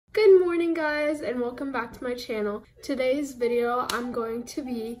morning, guys, and welcome back to my channel. Today's video, I'm going to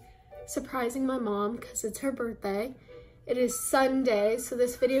be surprising my mom because it's her birthday. It is Sunday, so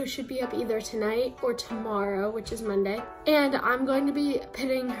this video should be up either tonight or tomorrow, which is Monday. And I'm going to be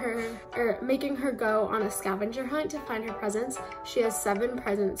making her go on a scavenger hunt to find her presents. She has 7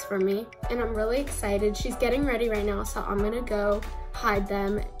 presents for me, and I'm really excited. She's getting ready right now, so I'm gonna go hide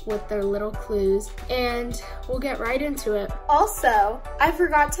them with their little clues, and we'll get right into it. Also, I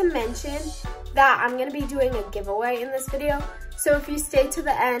forgot to mention that I'm gonna be doing a giveaway in this video. So if you stay to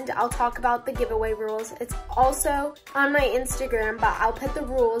the end, I'll talk about the giveaway rules. It's also on my Instagram, but I'll put the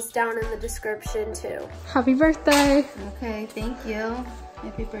rules down in the description too. Happy birthday. Okay, thank you.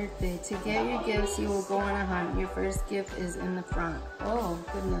 Happy birthday. To get your gifts, you will go on a hunt. Your first gift is in the front. Oh,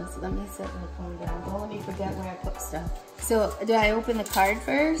 goodness. Let me set my phone down. Don't let me forget where I put stuff. So, do I open the card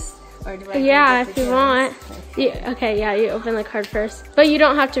first? Or do I if you want. Okay, yeah, you open the card first. But you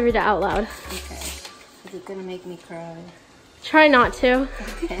don't have to read it out loud. Okay. Is it going to make me cry? Try not to.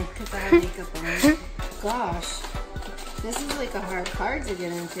 Okay, because I have makeup on. Gosh. This is like a hard card to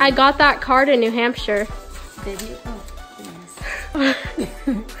get into. I got that card in New Hampshire. Did you? Oh, goodness.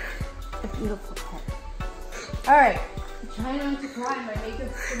 A beautiful card. Alright. Try not to cry. My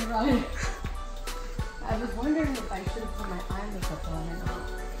makeup's going to run. I was wondering if I should put my eye makeup on or not.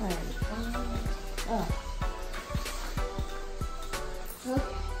 Alright. Okay.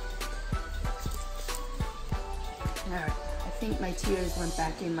 Alright. I think my tears went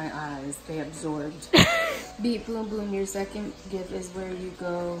back in my eyes. They absorbed. Beep, boom, boom. Your second gift is where you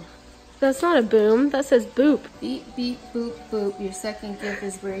go. That's not a boom. That says boop. Beep, beep, boop, boop. Your second gift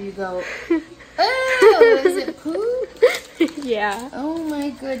is where you go. Oh, is it poop? Yeah. Oh my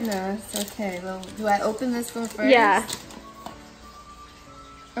goodness. Okay, well, do I open this one first? Yeah.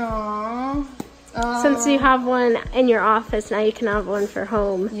 Aww. Since you have one in your office, now you can have one for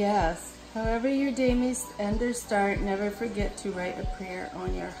home. Yes. However your day may end or start, never forget to write a prayer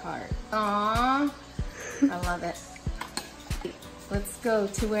on your heart. Aww. I love it. Let's go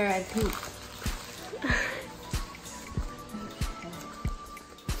to where I poop.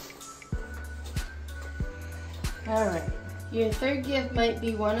 Alright. Your third gift might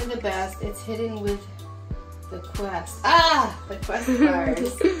be one of the best. It's hidden with the quest. Ah! The quest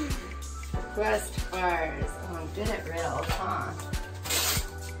bars. The quest bars. Oh, I'm good at riddles, huh?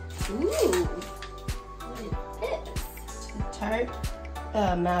 Ooh. What is this? A tart,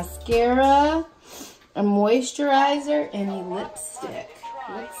 mascara, a moisturizer, and a lipstick.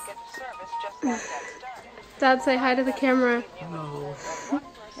 Dad, say hi to the camera. Hello.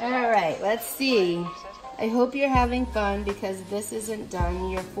 Alright, let's see. I hope you're having fun because this isn't done.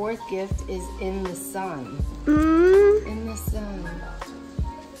 Your fourth gift is in the sun. In the sun.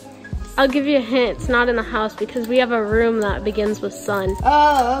 I'll give you a hint. It's not in the house because we have a room that begins with sun.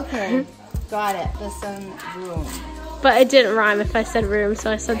 Oh, okay. Got it. The sun room. But it didn't rhyme if I said room,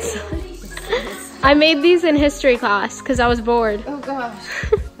 so I said sun. I made these in history class because I was bored. Oh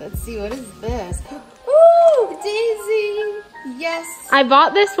gosh. Let's see, what is this? Ooh, Daisy! Yes! I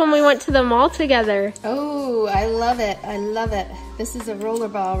bought this when we went to the mall together. Oh, I love it. I love it. This is a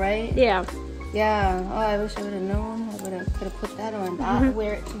rollerball, right? Yeah. Yeah. Oh, I wish I would have known. I could have put that on. I'll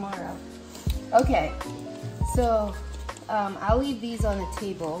wear it tomorrow. Okay. So, I'll leave these on the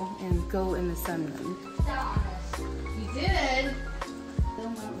table and go in the sunroom. You did?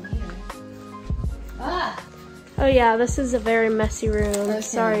 Film out here. Ah! Oh yeah, this is a very messy room. Okay.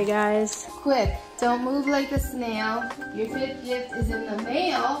 Sorry, guys. Quick, don't move like a snail. Your fifth gift is in the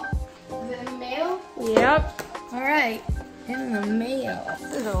mail. Is it in the mail? Yep. All right, in the mail.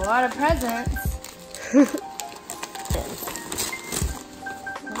 This is a lot of presents. What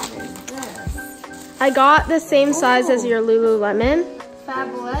is this? I got the same size as your Lululemon.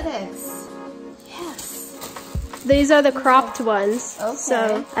 Fabletics. Yes. These are the cropped ones. Okay.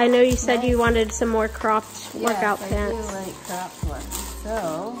 So I know you said you wanted some more cropped workout pants. I do like cropped ones.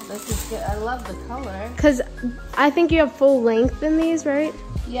 So this is good. I love the color. Because I think you have full length in these, right?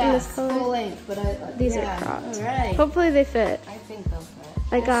 Yes, full length, but these are cropped. All right. Hopefully they fit. I think they'll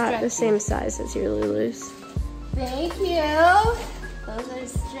fit. I got the same size as your Lulus. Thank you. Those are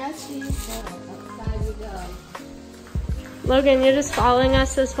stretchy. So outside we go. Logan, you're just following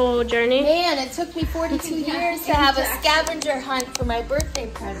us this whole journey? Man, it took me 42 years to have a scavenger hunt for my birthday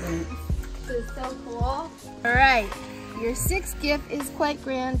present. This is so cool. All right, your sixth gift is quite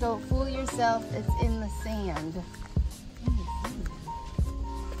grand. Don't fool yourself. It's in the sand.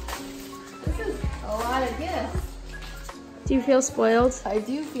 This is a lot of gifts. Do you feel spoiled? I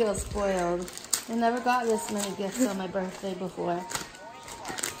do feel spoiled. I never got this many gifts on my birthday before.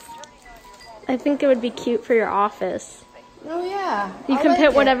 I think it would be cute for your office. Oh yeah. You can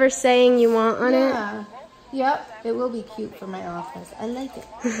put whatever saying you want on it. Yep. It will be cute for my office. I like it.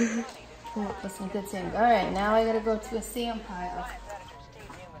 Come up with some good sayings. All right, now I gotta go to a sand pile.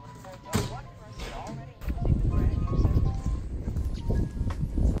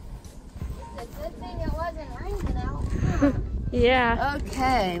 Yeah.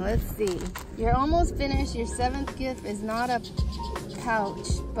 Okay, let's see. You're almost finished. Your 7th gift is not a couch,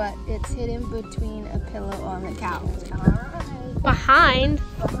 but it's hidden between a pillow on the couch. All right. Behind.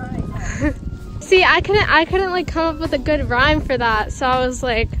 See, I couldn't like come up with a good rhyme for that, so I was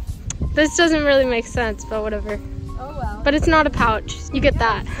like, this doesn't really make sense, but whatever. Oh well. But it's not a pouch. You get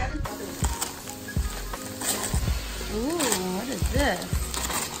that. Ooh, what is this?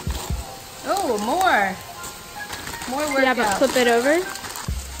 Oh, more. More workout. Yeah, but flip it over.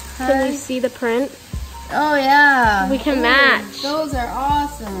 Can you see the print? Oh yeah. We can match. Those are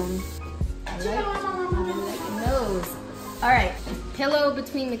awesome. I like those. All right, pillow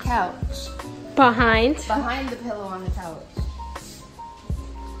between the couch. Behind the pillow on the couch.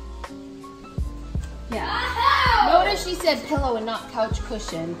 Yeah. Notice she said pillow and not couch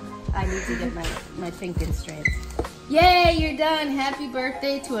cushion. I need to get my thinking straight. Yay, you're done. Happy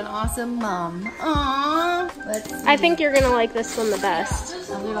birthday to an awesome mom. Aww. Let's see. I think you're gonna like this one the best.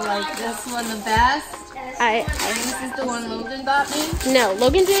 I'm gonna like this one the best. I think this is the one Logan got me. No,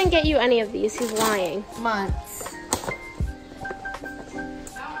 Logan didn't get you any of these. He's lying. Months.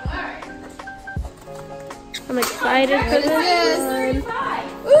 I'm excited for this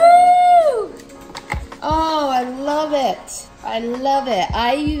one. Woo! Oh, I love it. I love it.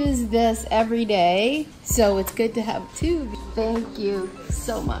 I use this every day, so it's good to have two. Thank you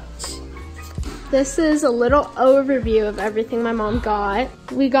so much. This is a little overview of everything my mom got.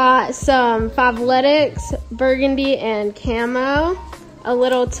 We got some Fabletics, burgundy and camo, a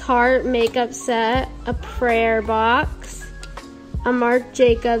little Tarte makeup set, a prayer box, a Marc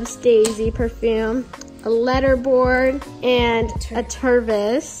Jacobs Daisy perfume, a letterboard, and a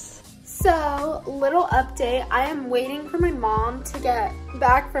Tervis. So, little update. I am waiting for my mom to get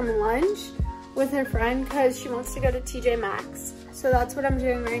back from lunch with her friend because she wants to go to TJ Maxx. So that's what I'm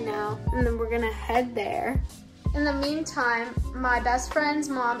doing right now, and then we're gonna head there. In the meantime, my best friend's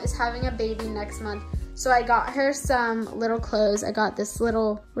mom is having a baby next month, so I got her some little clothes. I got this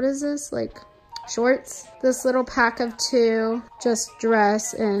little, what is this, like shorts? This little pack of 2, just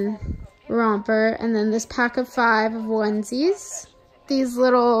dress and romper, and then this pack of 5 of onesies. These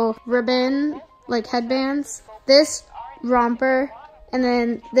little ribbon, like headbands. This romper, and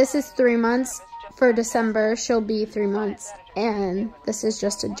then this is 3 months. For December, she'll be 3 months. And this is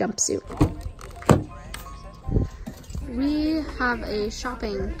just a jumpsuit. We have a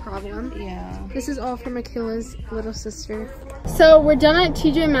shopping problem. Yeah. This is all for Michaela's little sister. So we're done at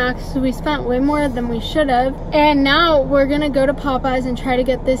TJ Maxx. We spent way more than we should have. And now we're gonna go to Popeyes and try to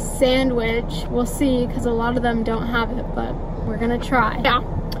get this sandwich. We'll see, because a lot of them don't have it, but we're gonna try. Yeah.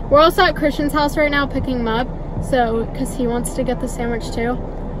 We're also at Christian's house right now picking him up. So, because he wants to get the sandwich too.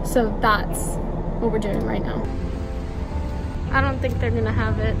 So that's what we're doing right now. I don't think they're gonna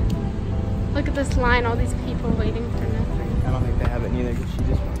have it. Look at this line, all these people waiting for nothing. I don't think they have it neither, because she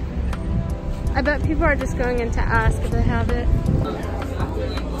just went there. I bet people are just going in to ask if they have it.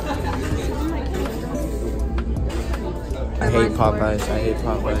 I hate Popeyes, I hate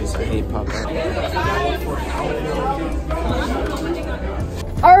Popeyes, I hate Popeyes.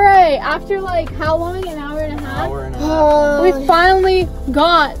 All right, after like how long? An hour and a half? Hour and a half. We finally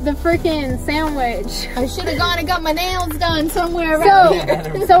got the freaking sandwich. I should have gone and got my nails done somewhere around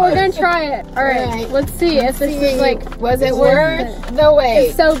here. So we're gonna try it. All right, let's see if this is like, was it worth the wait?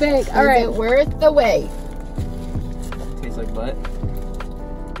 It's so big. All right. Is it worth the wait? Tastes like butt.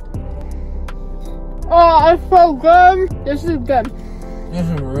 Oh, it's so good. This is good. This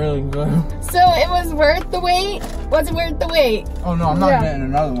is really good. So it was worth the wait? Was it worth the wait? Oh no, I'm not getting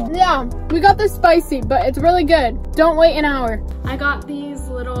another one. Yeah, we got the spicy, but it's really good. Don't wait an hour. I got these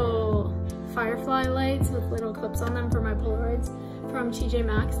little firefly lights with little clips on them for my Polaroids from TJ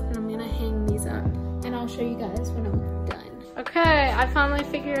Maxx, and I'm gonna hang these up, and I'll show you guys when I'm done. Okay, I finally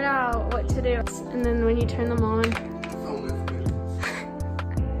figured out what to do. And then when you turn them on,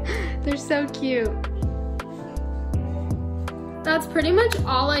 they're so cute. That's pretty much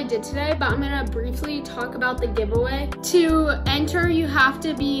all I did today, but I'm gonna briefly talk about the giveaway. To enter, you have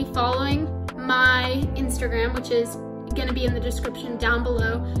to be following my Instagram, which is gonna be in the description down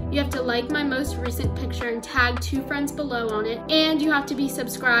below. You have to like my most recent picture and tag 2 friends below on it, and you have to be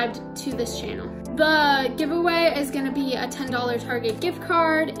subscribed to this channel. The giveaway is gonna be a $10 Target gift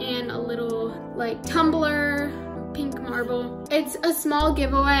card and a little like tumbler, pink marble. It's a small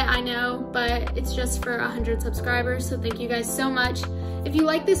giveaway, I know, but it's just for 100 subscribers, so thank you guys so much. If you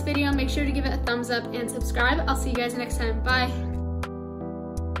like this video, make sure to give it a thumbs up and subscribe. I'll see you guys next time. Bye.